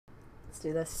Let's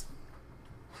do this.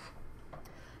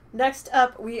 Next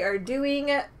up, we are doing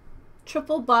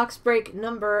triple box break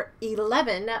number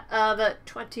 11 of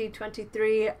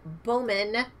 2023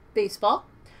 Bowman Baseball.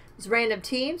 It's random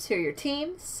teams. Here are your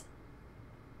teams.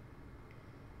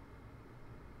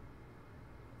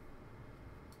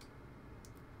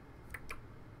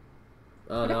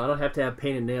 Oh, no, I don't have to have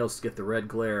painted nails to get the red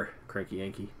glare, Cranky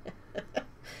Yankee.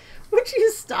 Would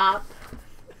you stop?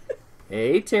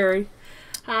 Hey, Terry.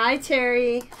 Hi,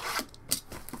 Terry.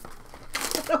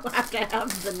 I don't have to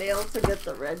have the nails to get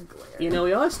the red glare. You know,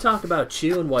 we always talk about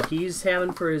Chew and what he's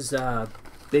having for his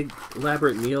big,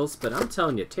 elaborate meals, but I'm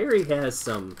telling you, Terry has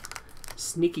some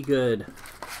sneaky good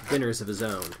dinners of his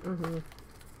own. Mm-hmm.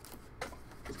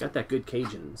 He's got that good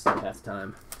Cajun stuff half the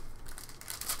time.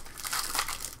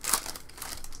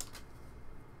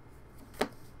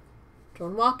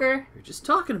 Jordan Walker. You're just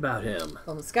talking about him.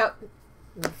 Bowman Scout.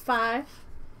 Number 5.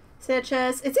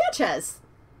 Sanchez. It's Sanchez.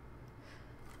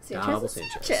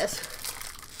 Sanchez.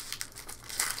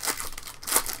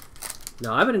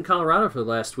 No, I've been in Colorado for the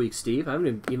last week, Steve. I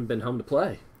haven't even been home to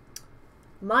play.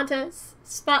 Montez.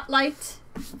 Spotlight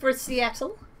for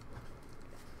Seattle.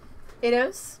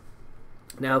 Itos.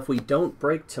 Now, if we don't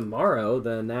break tomorrow,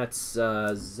 then that's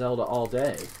Zelda all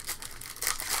day.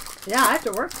 Yeah, I have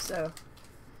to work, so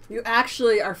you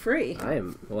actually are free. I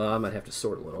am. Well, I might have to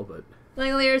sort a little, but...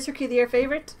 Langoliers, Rookie of the Year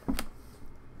favorite.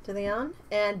 De Leon.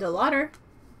 And DeLauder.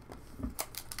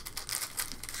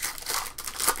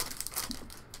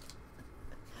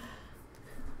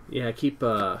 Yeah, I keep...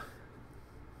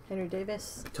 Henry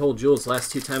Davis. I told Jules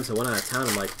last 2 times I went out of town,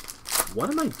 I'm like, what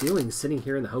am I doing sitting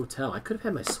here in the hotel? I could have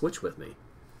had my Switch with me.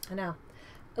 I know.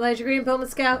 Elijah Green, Bowman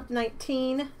Scout,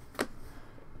 19.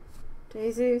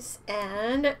 Jesus.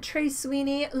 And Trey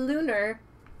Sweeney, Lunar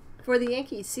for the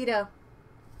Yankees, Cito.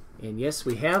 And yes,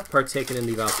 we have partaken in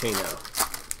the volcano.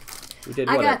 We did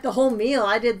I what? got the whole meal.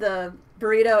 I did the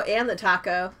burrito and the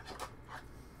taco.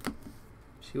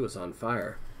 She was on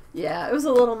fire. Yeah, it was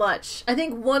a little much. I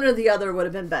think one or the other would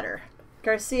have been better.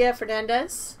 Garcia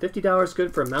Fernandez. $50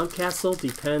 good for a Mountcastle.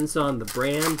 Depends on the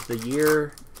brand, the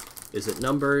year. Is it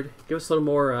numbered? Give us a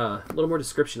little more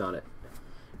description on it.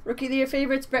 Rookie of the Year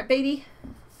favorites, Brett Beatty.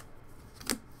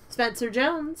 Spencer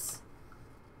Jones.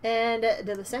 And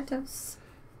De Los Santos.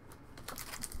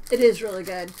 It is really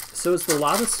good. So is the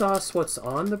lava sauce what's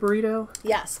on the burrito?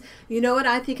 Yes. You know what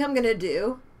I think I'm going to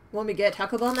do when we get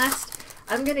Taco Bell next?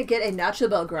 I'm going to get a Nacho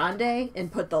Bel Grande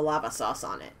and put the lava sauce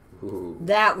on it. Ooh.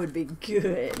 That would be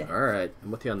good. All right.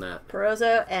 I'm with you on that.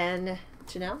 Perozzo and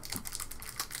Janelle.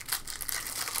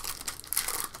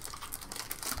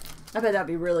 I bet that'd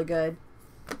be really good.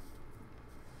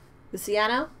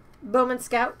 Luciano. Bowman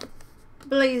Scout.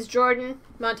 Blaze Jordan.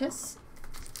 Montes.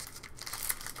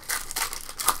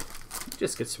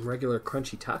 Just get some regular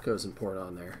crunchy tacos and pour it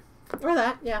on there. Or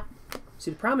that, yeah. See,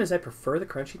 the problem is I prefer the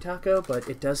crunchy taco, but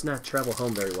it does not travel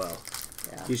home very well.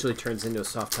 Yeah. It usually turns into a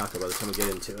soft taco by the time we get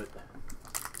into it.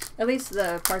 At least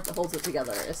the part that holds it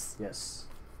together is. Yes.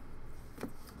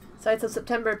 Sites of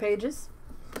September pages.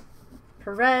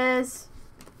 Perez.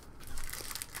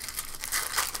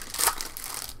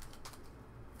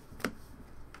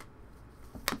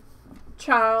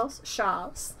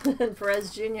 Charles, and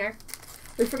Perez Jr.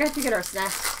 We forgot to get our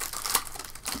snacks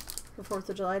for 4th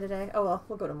of July today. Oh well,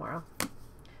 we'll go tomorrow.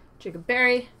 Jacob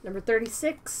Berry, number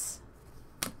 36.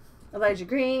 Elijah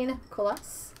Green,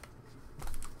 Colas.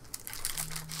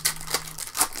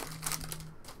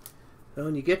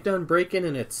 When you get done breaking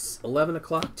and it's 11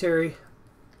 o'clock, Terry,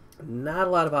 not a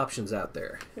lot of options out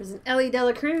there. There's an Ellie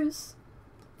Dela Cruz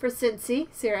for Cincy,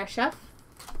 Sierra Chef.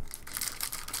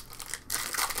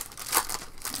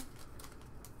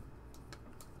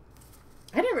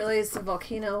 I didn't realize the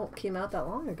volcano came out that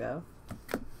long ago.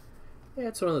 Yeah,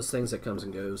 it's one of those things that comes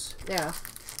and goes. Yeah.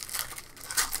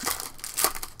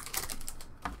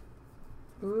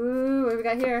 Ooh, what do we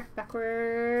got here?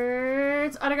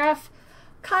 Backwards autograph.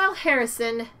 Kyle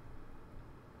Harrison.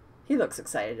 He looks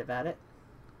excited about it.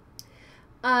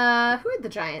 Who had the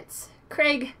Giants?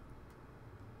 Craig.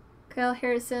 Kyle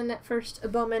Harrison,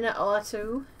 first Bowman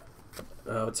Olato.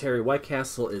 Oh, Terry, White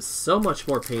Castle is so much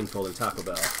more painful than Taco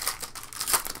Bell.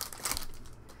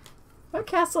 White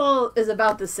Castle is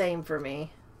about the same for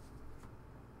me.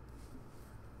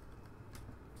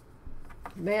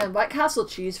 Man, White Castle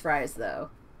cheese fries, though.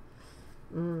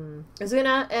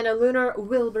 Ozuna and a Lunar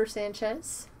Wilbur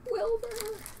Sanchez. Wilbur.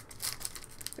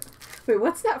 Wait,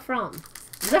 what's that from?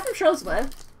 Is that from Charles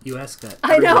Webb? You ask that.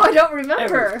 I know, I don't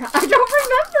remember. I don't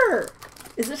remember.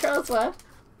 Is it Charles Webb?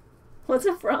 What's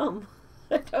it from?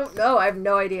 I don't know. I have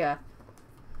no idea.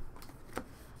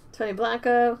 Tony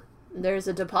Blanco. There's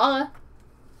a DePaula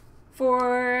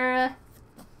for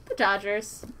the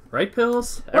Dodgers. Right,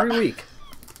 Pills? Every week.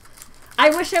 I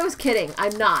wish I was kidding.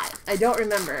 I'm not. I don't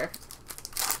remember.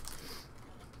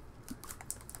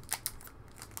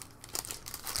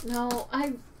 No,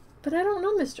 but I don't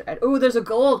know Mr. Ed. Oh, there's a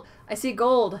gold. I see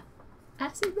gold. I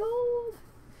see gold.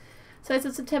 So it's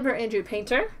in September, Andrew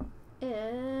Painter.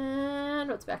 And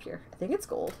what's back here? I think it's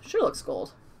gold. Sure looks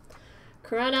gold.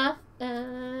 Corona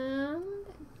and...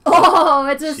 Oh,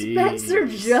 it's a Spencer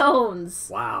Jones.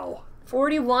 Wow.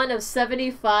 41 of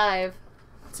 75.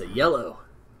 It's a yellow.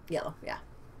 Yellow, yeah.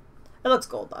 It looks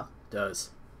gold, though. It does.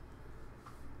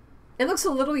 It looks a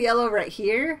little yellow right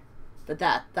here, but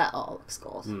that all looks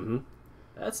gold. Mm-hmm.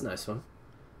 That's a nice one.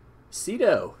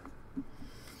 Cito.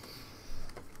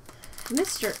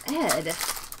 Mr. Ed.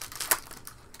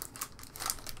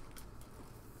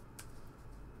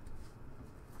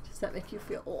 Does that make you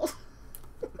feel old?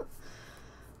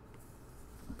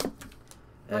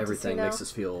 Everything makes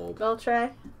us feel old.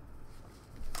 Beltray.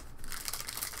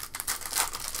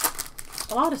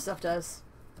 A lot of stuff does.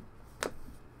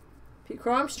 Pete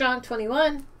Crow Armstrong,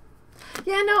 21.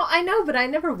 Yeah, no, I know, but I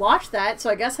never watched that, so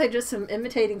I guess I just am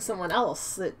imitating someone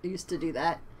else that used to do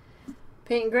that.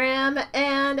 Peyton Graham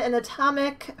and an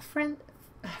Atomic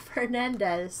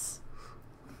Fernandez.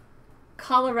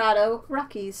 Colorado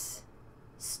Rockies.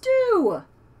 Stu!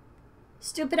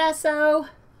 Stupidasso.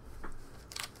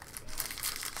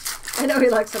 I know he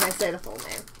likes when I say the full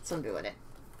name, so I'm doing it.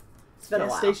 It's been a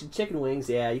while. Gas station chicken wings,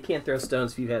 yeah, you can't throw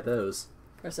stones if you've had those.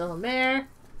 Marcelo Mayer.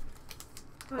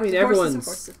 I mean,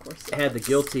 everyone's had the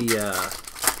guilty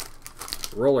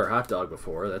roller hot dog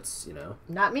before. That's, you know.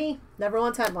 Not me. Never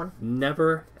once had one.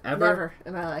 Never, ever? Never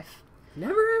in my life.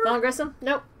 Never, ever? Don Grissom?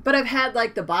 Nope. But I've had,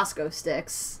 like, the Bosco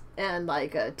sticks and,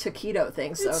 like, a taquito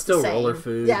thing, so it's still the same. roller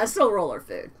food. Yeah, it's still roller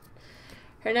food.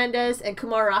 Hernandez and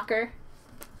Kumar Rocker.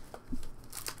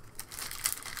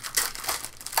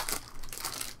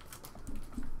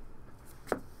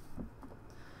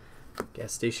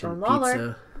 Gas station Ron Lawler.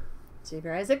 pizza.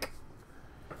 Xavier Isaac.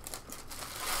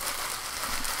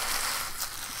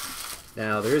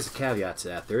 Now, there is a caveat to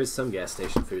that. There is some gas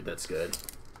station food that's good.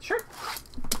 Sure.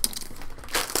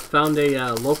 Found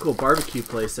a local barbecue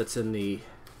place that's in the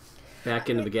back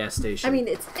end of the gas station. I mean,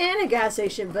 it's in a gas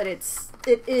station, but it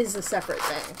is a separate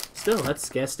thing. Still, that's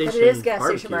gas station But it is gas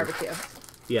barbecue. station barbecue.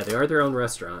 Yeah, they are their own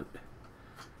restaurant.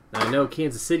 Now, I know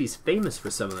Kansas City's famous for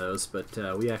some of those, but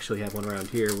we actually have one around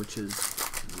here, which is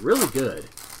really good.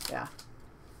 Yeah.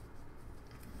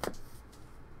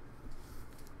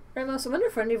 Ramos, I wonder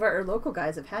if any of our local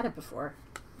guys have had it before.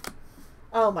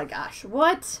 Oh my gosh.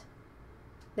 What?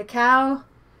 Nicao?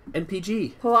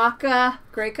 NPG. Poaka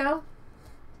Greco?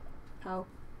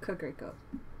 Poaka Greco.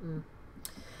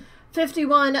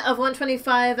 51 of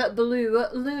 125 Blue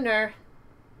Lunar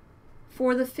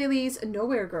for the Phillies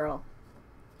Nowhere Girl.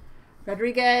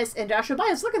 Rodriguez and Joshua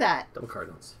Baez. Look at that. Double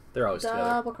Cardinals. They're always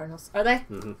Double Cardinals. Are they?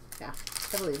 Mm-hmm. Yeah,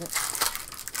 I believe it.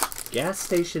 Gas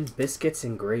station biscuits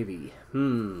and gravy.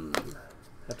 Have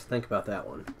to think about that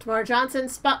one. Tamar Johnson,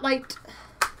 Spotlight,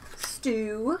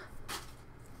 Stew.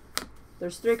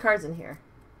 There's 3 cards in here.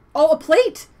 Oh, a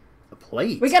plate! A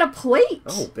plate? We got a plate!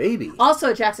 Oh, baby.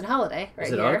 Also, Jackson Holiday, right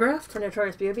here. Is it autographed? For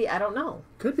Notorious B.O.B. I don't know.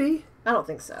 Could be. I don't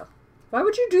think so. Why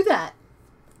would you do that?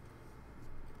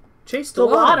 Chase The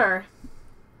the water.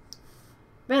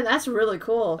 Man, that's really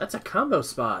cool. That's a combo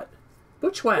spot.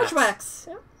 Bushwhacks. Bushwhacks.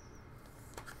 Yeah.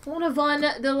 One of one,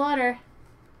 the water.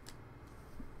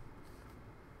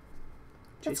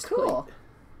 That's cool. Plate.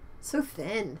 So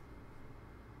thin.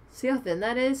 See how thin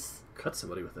that is? Cut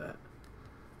somebody with that.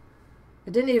 I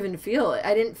didn't even feel it.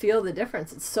 I didn't feel the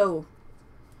difference. It's so...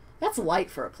 That's light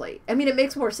for a plate. I mean, it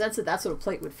makes more sense that that's what a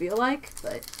plate would feel like,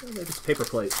 but... Maybe it's a paper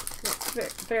plate. It's very,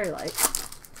 very light.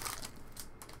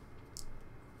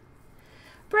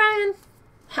 Brian,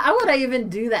 how would I even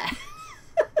do that?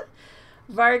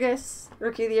 Vargas,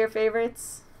 Rookie of the Year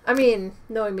favorites. I mean,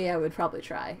 knowing me, I would probably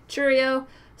try. Churio.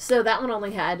 So that one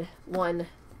only had one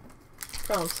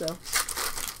chrome, so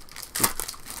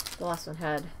the last one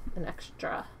had an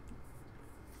extra.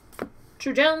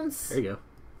 True Jones. There you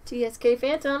go. TSK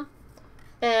Phantom.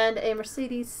 And a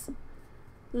Mercedes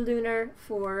Lunar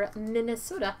for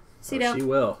Minnesota. Oh, she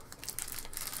will.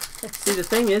 See, the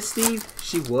thing is, Steve,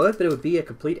 she would, but it would be a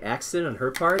complete accident on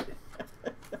her part.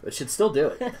 But she'd still do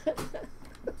it.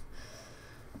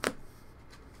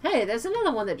 Hey, there's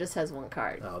another one that just has one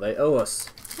card. Oh, they owe us.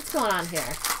 What's going on here?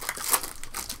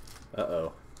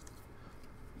 Uh-oh.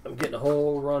 I'm getting a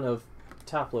whole run of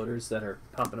top loaders that are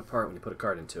popping apart when you put a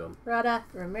card into them. Rada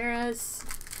Ramirez.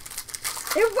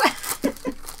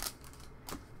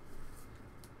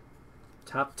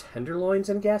 Top tenderloins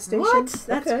in a gas station? What?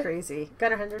 That's okay. crazy.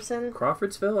 Gunnar Henderson.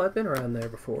 Crawfordsville, I've been around there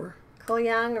before. Cole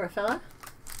Young, Rafaela.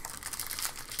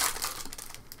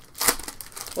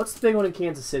 What's the big one in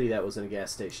Kansas City that was in a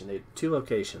gas station? They had 2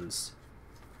 locations.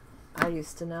 I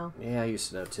used to know. Yeah, I used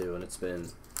to know too, and it's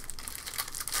been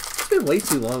way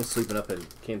too long sleeping up in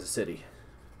Kansas City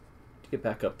to get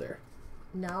back up there.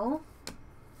 No?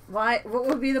 Why? What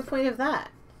would be the point of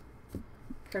that?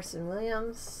 Kirsten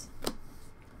Williams.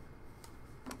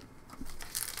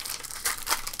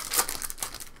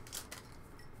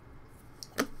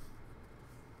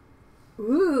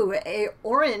 Ooh, a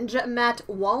orange Matt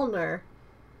Wallner.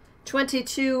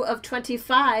 22 of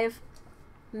 25.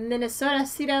 Minnesota,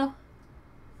 Cito.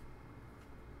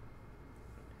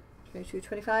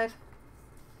 22-25.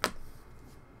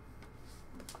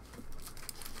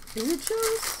 Is it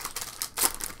Jones?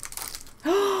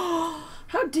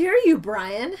 How dare you,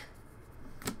 Brian?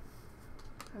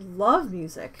 I love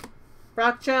music.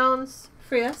 Brock Jones,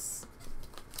 Frias.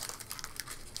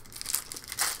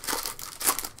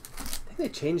 I think they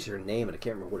changed their name, and I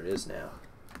can't remember what it is now.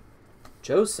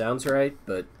 Joe sounds right,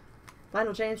 but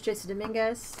Lionel James, Jason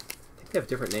Dominguez. I think they have a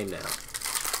different name now.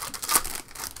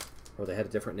 Or they had a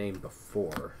different name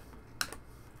before.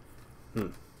 I'll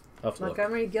have to look.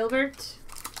 Montgomery Gilbert.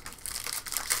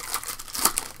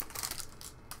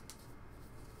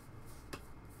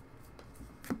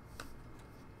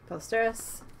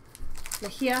 Ballesteros.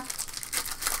 Mejia.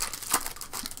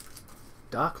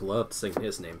 Doc loved singing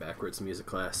his name backwards in music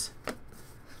class.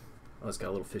 Oh, it's got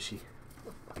a little fishy.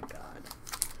 Oh my god.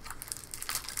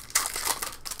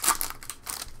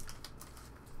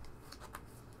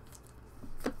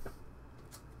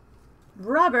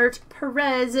 Robert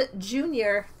Perez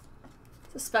Jr.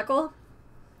 It's a speckle.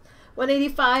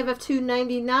 185 of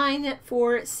 299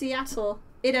 for Seattle.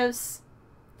 Idos.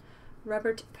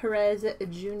 Robert Perez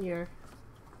Jr.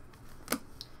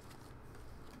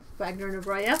 Wagner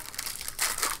Nabroya.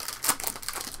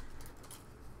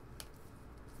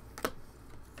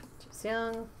 James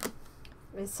Young.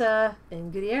 Mesa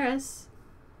and Gutierrez.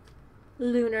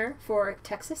 Lunar for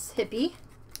Texas. Hippie.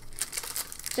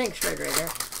 Thanks, Shred Raider.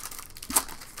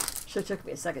 Should have took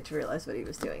me a second to realize what he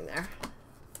was doing there.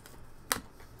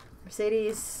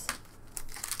 Mercedes.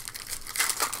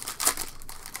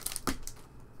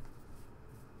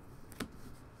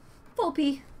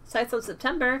 Volpe. Sights of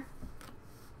September.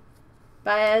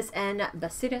 Baez and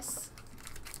Basidas.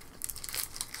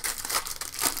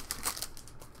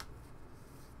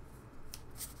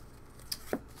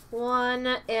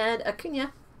 One and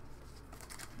Acuna.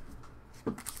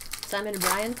 Simon and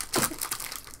Brian.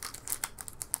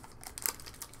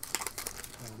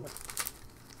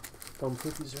 Foam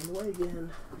cookies are in the way again.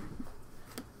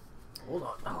 Hold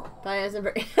on. Oh. Baez and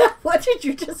Brian. What did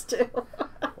you just do?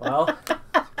 Well.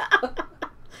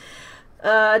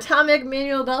 Atomic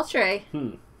Manuel Beltre.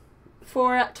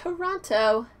 For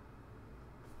Toronto.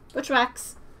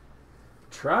 Bushwhacks.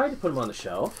 Tried to put him on the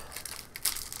shelf.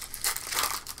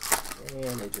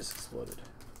 And they just exploded.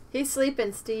 He's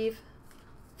sleeping, Steve.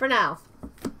 For now.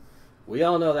 We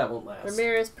all know that won't last.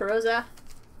 Ramirez Peroza.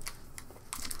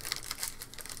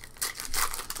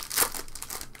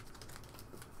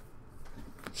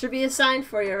 Should be a sign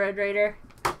for you, Red Raider.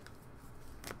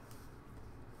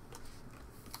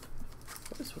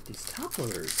 What is with these top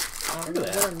loaders? Oh, Look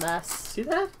at that. what a mess. See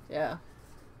that? Yeah.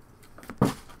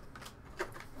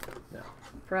 No.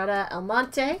 Prada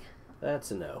Almonte.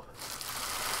 That's a no.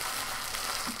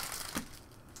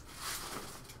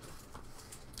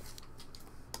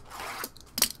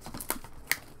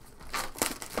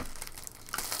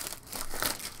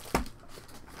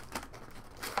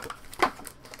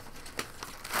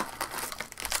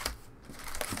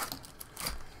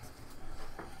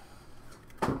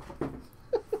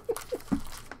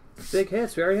 Big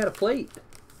hits. We already had a plate.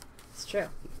 It's true.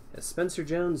 A Spencer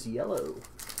Jones yellow.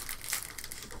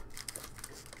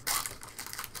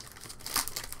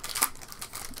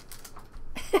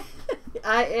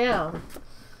 I am.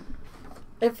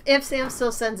 If Sam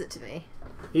still sends it to me.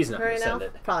 He's not going Right to now?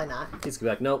 send it. Probably not. He's going to be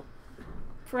like, nope.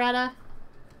 Prada.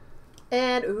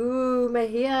 And, ooh,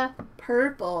 Mejia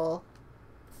purple.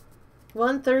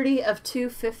 130 of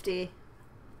 250.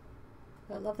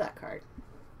 I love that card.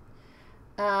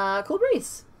 Cool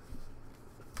Breeze.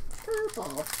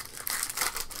 Purple.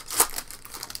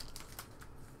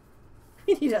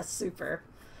 We need a super.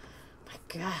 My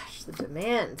gosh, the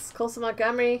demands. Colson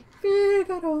Montgomery.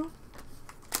 Figaro.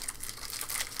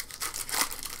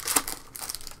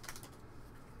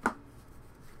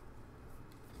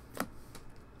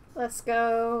 Let's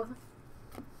go.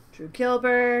 Drew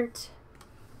Gilbert.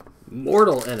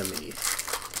 Mortal Enemy.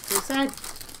 Who said?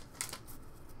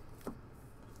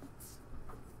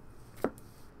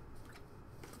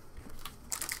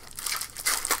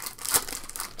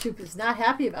 Troop is not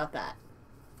happy about that.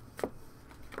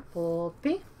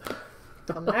 Volpe.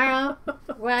 Camaro.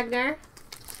 Wagner.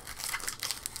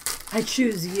 I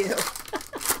choose you.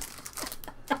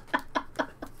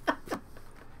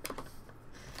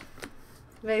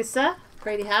 Mesa.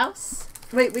 Brady House.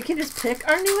 Wait, we can just pick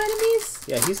our new enemies?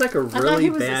 Yeah, he's like a really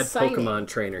bad Pokemon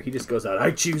trainer. He just goes out, I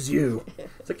choose you.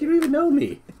 It's like, you don't even know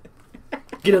me.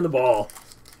 Get on the ball.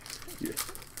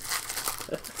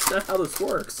 That's not how this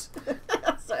works.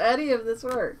 So any of this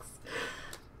works.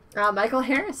 Michael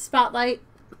Harris, Spotlight.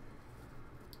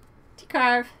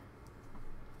 T-Carve.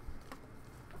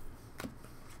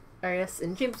 Arias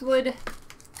and James Wood.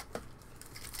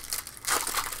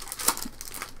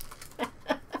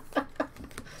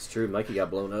 It's true, Mikey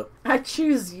got blown up. I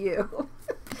choose you.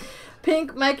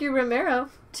 Pink, Mikey Romero.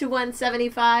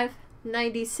 2/175.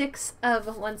 96 of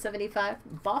 175.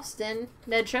 Boston,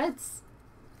 Ned Shreds.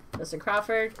 Justin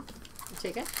Crawford.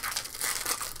 Take it.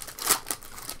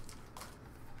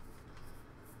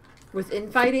 With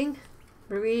infighting,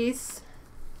 Ruiz.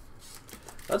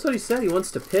 That's what he said. He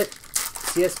wants to pit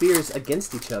CSBers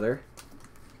against each other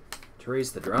to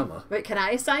raise the drama. Wait, can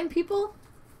I assign people?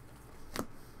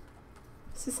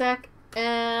 Sisak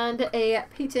and a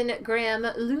Peyton Graham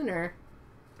Lunar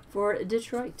for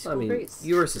Detroit. I mean,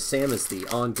 you versus Sam is the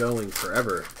ongoing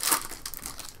forever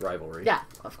rivalry. Yeah,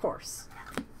 of course.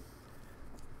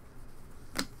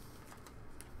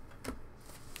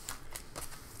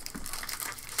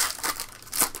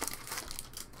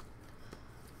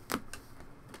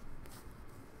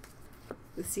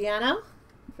 Luciano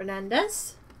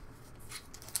Fernandez.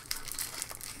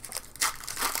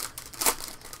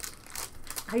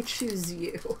 I choose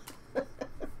you.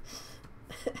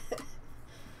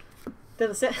 De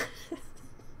Los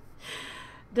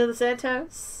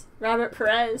Santos. Robert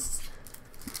Perez.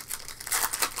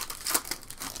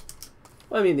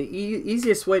 Well, I mean, the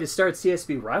easiest way to start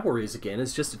CSB rivalries again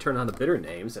is just to turn on the bidder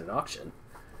names at an auction.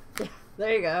 Yeah,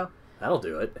 there you go. That'll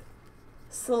do it.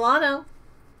 Solano.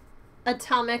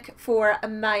 Atomic for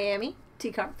Miami.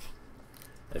 T-Carp.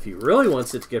 If he really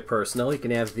wants it to get personal, he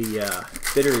can have the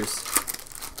bidder's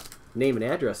name and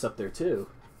address up there, too.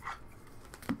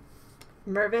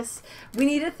 Mervis. We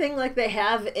need a thing like they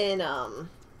have in,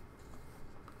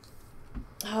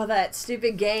 that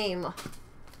stupid game,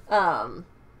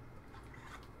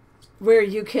 where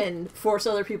you can force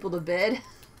other people to bid.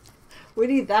 We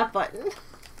need that button.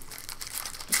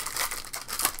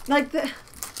 Like the...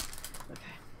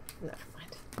 Okay, never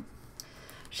mind.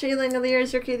 Shaylin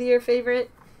Allier's Rookie of the Year favorite.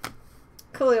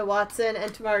 Khalil Watson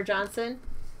and Tamara Johnson.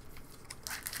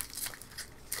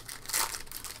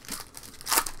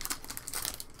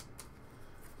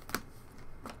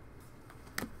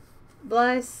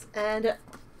 Bliss and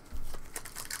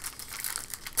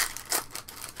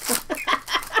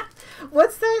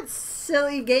what's that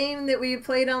silly game that we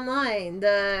played online?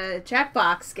 The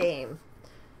Jackbox game,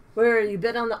 where you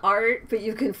bid on the art, but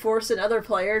you can force another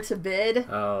player to bid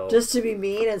just to be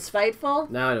mean and spiteful.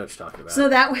 Now I know what you're talking about. So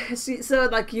that way, so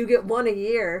like you get one a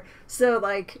year. So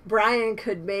like Brian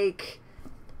could make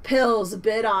Pills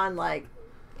bid on like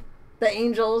the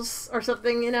Angels or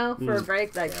something, you know, for a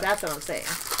break. Like that's what I'm saying.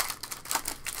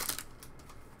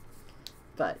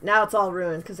 But now it's all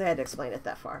ruined because I had to explain it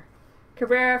that far.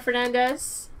 Cabrera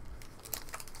Fernandez.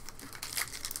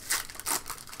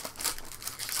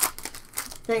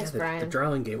 Thanks, Brian. The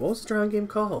drawing game. What was the drawing game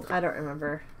called? I don't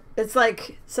remember. It's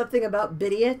like something about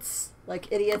bidiots.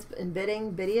 Like idiots and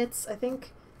bidding. Bidiots, I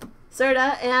think.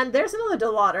 Serta. And there's another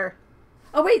Delauder.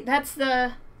 Oh, wait. That's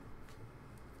the...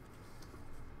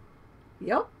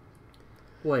 Yup.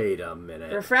 Wait a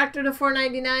minute. Refractor to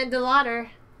 499 Delauder.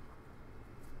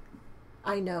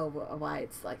 I know why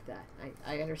it's like that.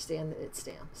 I understand that it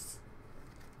stamps.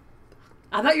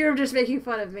 I thought you were just making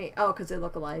fun of me. Oh, because they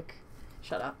look alike.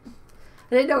 Shut up.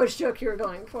 I didn't know which joke you were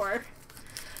going for.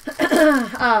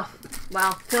 Oh,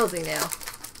 well, Pilsy now.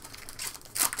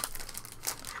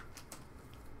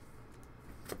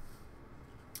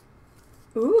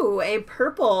 Ooh, a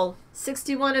purple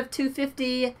 61 of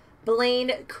 250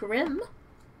 Blaine Crim.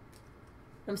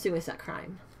 I'm assuming it's not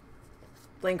crime.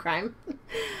 Blaine Crime.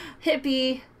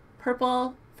 Hippie,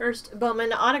 purple, first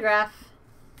Bowman autograph.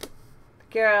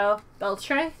 Garo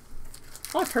Beltre.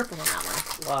 A lot of purple on that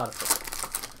one. A lot of purple.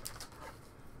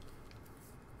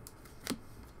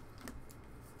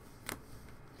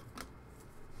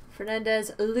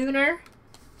 Fernandez Lunar.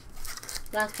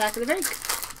 Last pack of the break.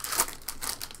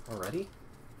 Already?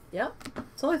 Yep.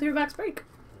 It's only 3 box break.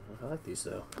 I like these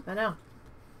though. I know.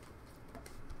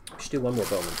 We should do one more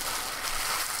Bowman.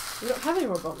 We don't have any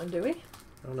more Bowman, do we?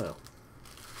 I don't know.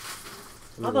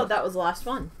 I thought that was the last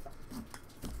one.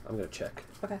 I'm going to check.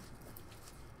 Okay.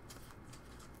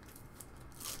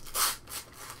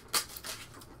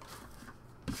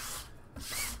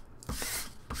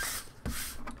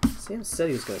 Sam said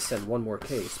he was going to send one more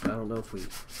case, but I don't know if we...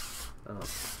 I'll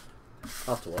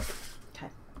have to look. Okay.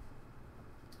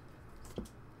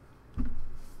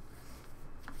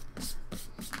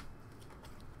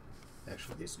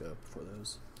 Actually, these go before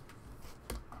those.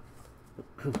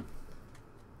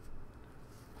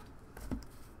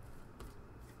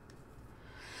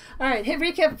 All right, hit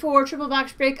recap for triple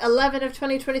box break 11 of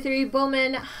 2023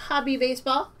 Bowman Hobby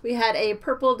Baseball. We had a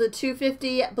purple to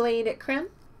 250 Blaine Krim,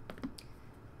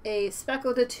 a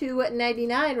speckled to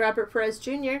 299 Robert Perez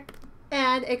Jr.,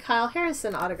 and a Kyle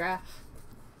Harrison autograph.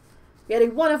 We had a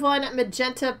 1/1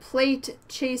 magenta plate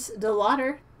Chase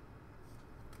DeLauter,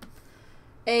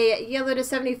 a yellow to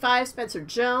 75 Spencer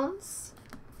Jones,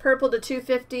 purple to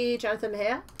 250 Jonathan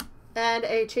Mejia, and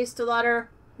a Chase DeLauter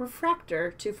refractor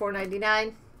to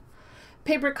 499.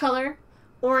 Paper color,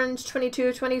 orange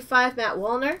 22/25 Matt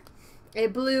Wallner, a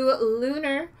blue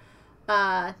lunar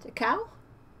cow,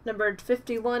 numbered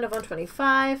 51 of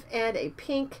 125, and a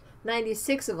pink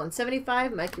 96 of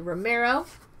 175 Mikey Romero.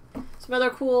 Some other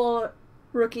cool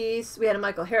rookies. We had a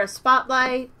Michael Harris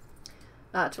spotlight,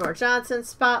 Tamar Johnson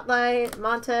spotlight,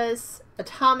 Montez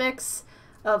Atomics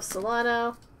of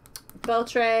Solano,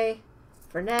 Beltre,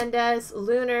 Fernandez,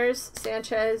 Lunars,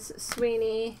 Sanchez,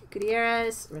 Sweeney,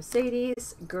 Gutierrez,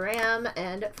 Mercedes, Graham,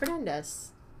 and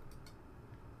Fernandez.